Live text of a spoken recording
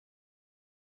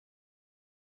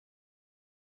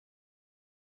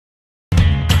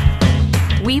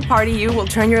Wii Party U will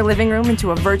turn your living room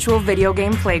into a virtual video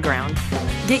game playground.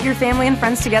 Get your family and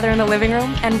friends together in the living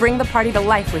room and bring the party to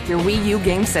life with your Wii U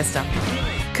game system.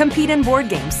 Compete in board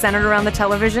games centered around the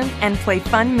television and play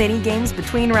fun mini-games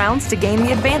between rounds to gain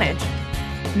the advantage.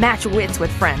 Match wits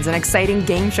with friends in exciting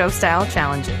game show-style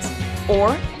challenges.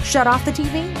 Or shut off the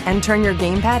TV and turn your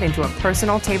gamepad into a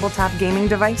personal tabletop gaming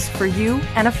device for you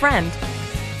and a friend.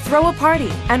 Throw a party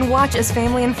and watch as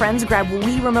family and friends grab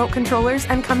Wii remote controllers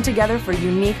and come together for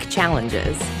unique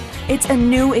challenges. It's a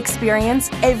new experience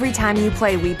every time you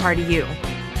play Wii Party U.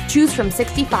 Choose from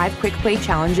 65 quick play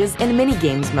challenges in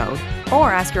mini-games mode,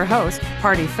 or ask your host,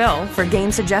 Party Phil, for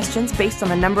game suggestions based on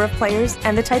the number of players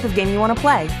and the type of game you want to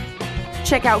play.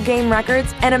 Check out game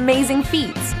records and amazing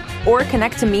feats, or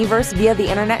connect to Miiverse via the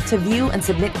internet to view and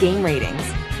submit game ratings.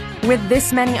 With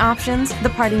this many options, the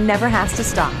party never has to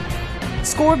stop.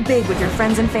 Score big with your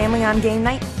friends and family on game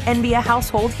night and be a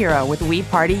household hero with Wii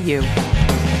Party U.